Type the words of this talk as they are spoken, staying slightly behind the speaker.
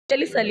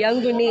actually swali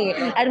yangu ni,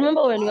 I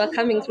remember when we were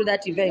coming through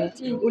that event,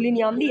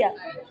 uliniambia,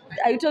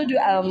 I told you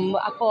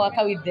ako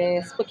waka with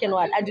the spoken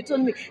word, and you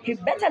told me he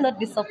better not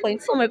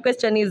disappoint. So my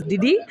question is,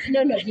 did he?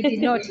 No, he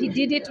did not. He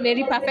did it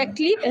very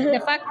perfectly.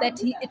 The fact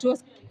that it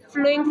was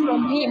flowing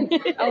from him,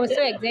 I was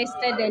so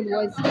excited and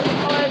was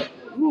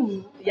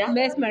all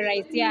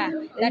mesmerized.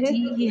 That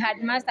he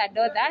had mastered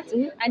all that,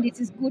 and it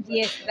is good,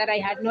 yes, that I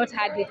had not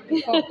had it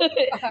before.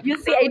 You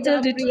see, I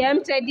told you,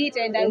 preempted it,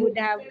 and I would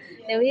have,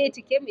 the way it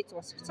came, it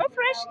was so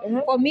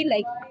fresh for me,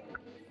 like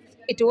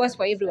it was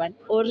for everyone.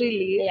 Oh,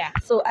 really? Yeah.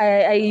 So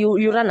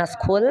you run a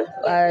school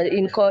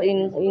in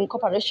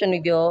cooperation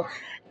with your,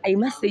 I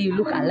must say you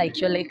look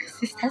alike. You're like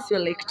sisters, you're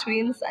like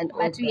twins, and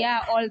but we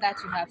are all that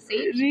you have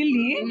said.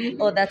 Really?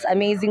 Oh, that's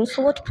amazing.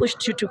 So what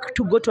pushed you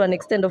to go to an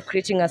extent of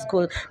creating a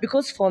school?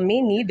 Because for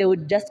many, they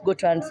would just go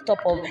to a stop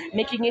of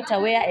making it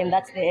aware, and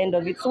that's the end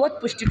of it. So what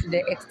pushed you to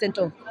the extent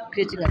of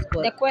creating a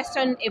school? The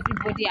question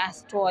everybody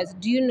asked was,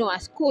 do you know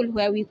a school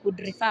where we could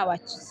refer our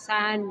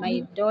son, my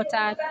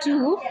daughter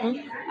to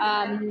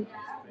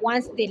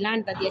once they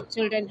learned that their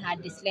children had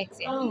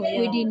dyslexia?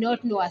 We did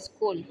not know a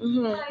school.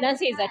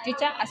 Nancy is a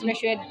teacher, a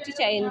special ed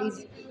teacher, and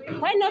is,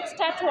 why not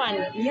start one?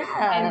 Yeah.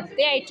 And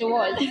there it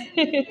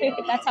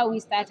was. That's how we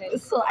started.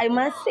 So I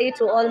must say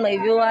to all my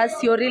viewers,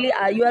 you are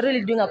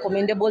really doing a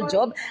commendable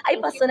job. I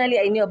personally,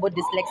 I knew about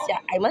dyslexia,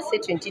 I must say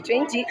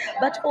 2020,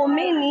 but for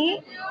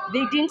many,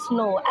 they didn't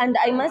know. And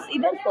I must,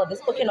 even for the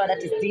spoken word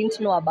artists, didn't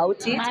know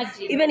about it.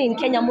 Imagine. Even in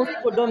Kenya, most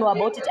people don't know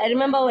about it. I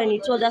remember when he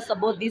told us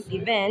about this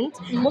event,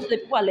 most of the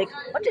people are like,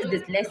 what is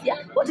dyslexia?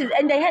 What is?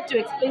 And I had to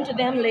explain to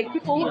them, like,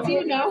 people who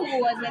you know who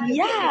was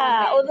an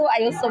although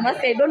I also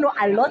must say I don't know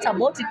a lot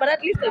about it, but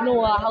at least I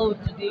know how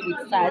to deal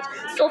with such.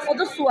 So for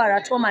those who are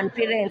at home and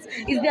parents,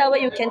 is there a way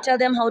you can tell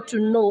them how to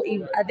know?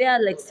 If, are there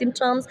like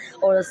symptoms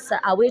or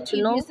a way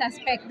to know? You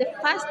suspect, the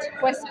first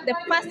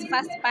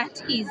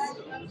part is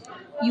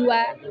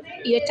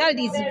your child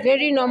is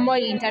very normal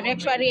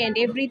intellectually and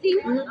everything,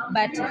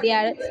 but they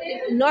are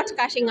not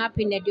catching up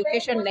in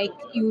education like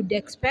you would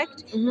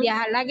expect. They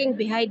are lagging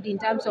behind in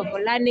terms of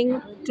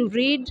learning to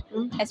read,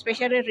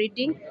 especially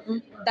reading.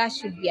 That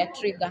should be a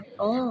trigger.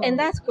 And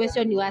that's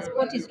question you ask,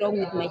 what is wrong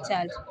with my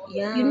child?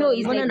 You know,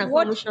 it's like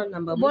what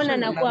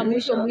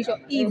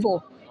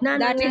evil.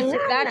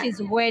 That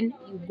is when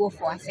you go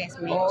for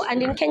assessment.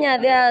 And in Kenya,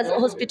 there's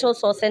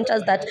hospitals or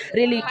centers that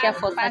really care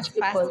for such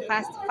people.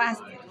 Fast.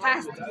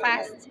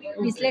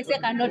 Dyslexia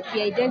cannot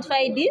be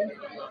identified in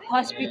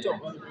hospital.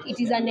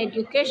 It is an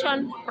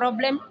education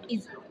problem.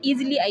 It's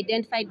easily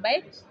identified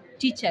by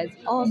teachers,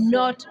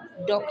 not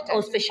doctors.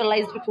 Or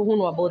specialized people who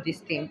know about this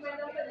thing.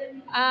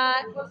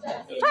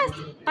 First,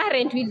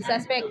 parent will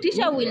suspect,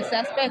 teacher will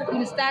suspect,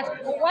 will start,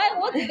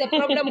 what is the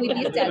problem with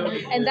this child?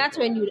 And that's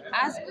when you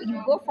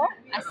go for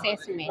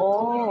assessment.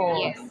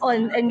 Yes.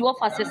 And you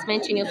offer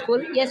assessment in your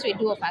school? Yes, we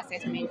do offer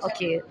assessment.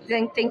 Okay,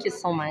 thank you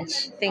so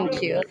much. Thank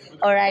you.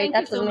 All right,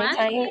 that was my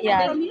time.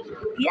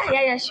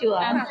 Yeah, sure.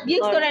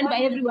 Being stolen by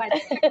everyone.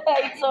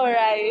 It's all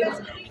right.